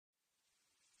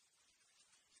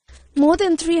More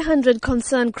than 300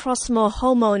 concerned Crossmoor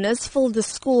homeowners filled the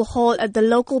school hall at the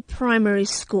local primary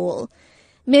school.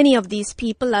 Many of these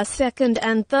people are second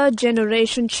and third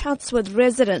generation Chatsworth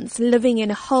residents living in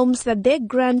homes that their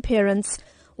grandparents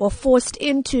were forced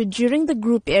into during the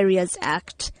Group Areas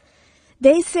Act.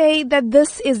 They say that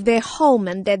this is their home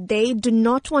and that they do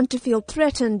not want to feel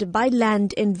threatened by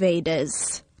land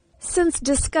invaders. Since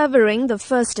discovering the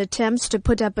first attempts to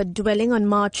put up a dwelling on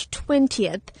March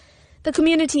 20th, the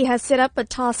community has set up a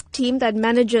task team that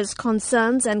manages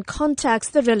concerns and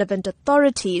contacts the relevant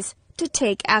authorities to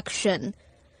take action.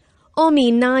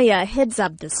 Omi Naya heads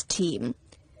up this team.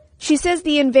 She says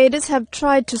the invaders have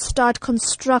tried to start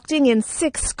constructing in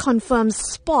 6 confirmed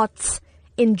spots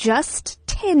in just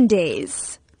 10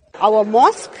 days. Our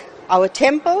mosque, our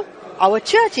temple, our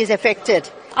church is affected.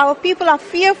 Our people are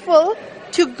fearful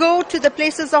to go to the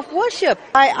places of worship.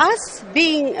 By us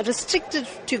being restricted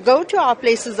to go to our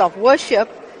places of worship,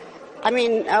 what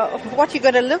are you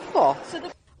going to live for?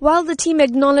 While the team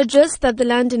acknowledges that the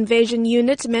Land Invasion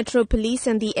Unit, Metro Police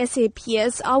and the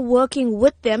SABC are working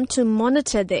with them to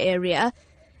monitor the area,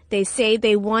 they say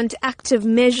they want active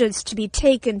measures to be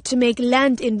taken to make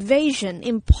land invasion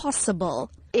impossible.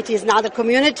 It is now the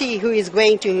community who is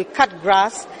going to cut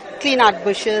grass, clean out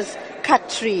bushes, cut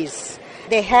trees.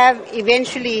 They have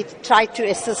eventually tried to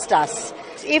assist us.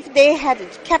 If they had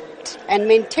kept and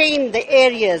maintained the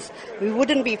areas, we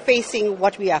wouldn't be facing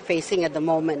what we are facing at the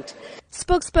moment.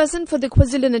 Spokesperson for the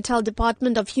KwaZulu-Natal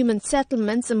Department of Human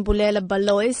Settlements, Mbulela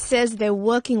Baloy, says they're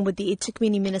working with the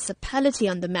eThekwini municipality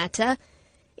on the matter.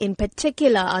 In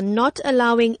particular, are not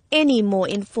allowing any more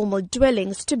informal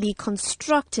dwellings to be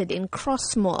constructed in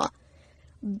Crossmoor.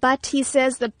 But he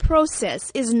says the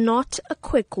process is not a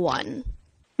quick one.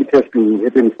 It has been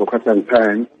happening for quite some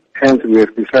time. Hence, we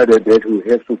have decided that we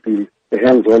have to be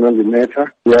hands-on on the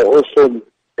matter. We are also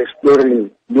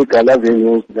exploring legal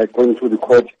avenues like going to the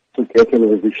court to get an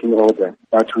eviction order.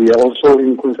 But we are also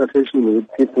in consultation with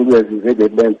people who have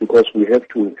invaded land because we have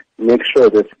to make sure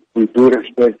that we do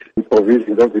respect the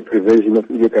provisions of the Prevention of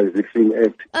Illegal Eviction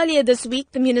Act. Earlier this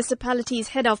week, the municipality's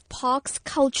head of Parks,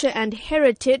 Culture and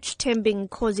Heritage, Tembing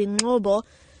Khozi-Ngobo,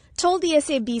 told the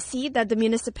SABC that the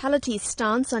municipality's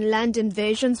stance on land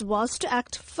invasions was to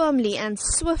act firmly and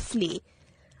swiftly.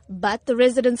 But the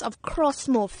residents of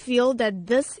Crossmoor feel that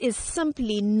this is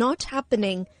simply not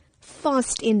happening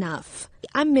fast enough.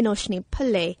 I'm Minoshni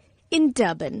Pillay in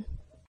Durban.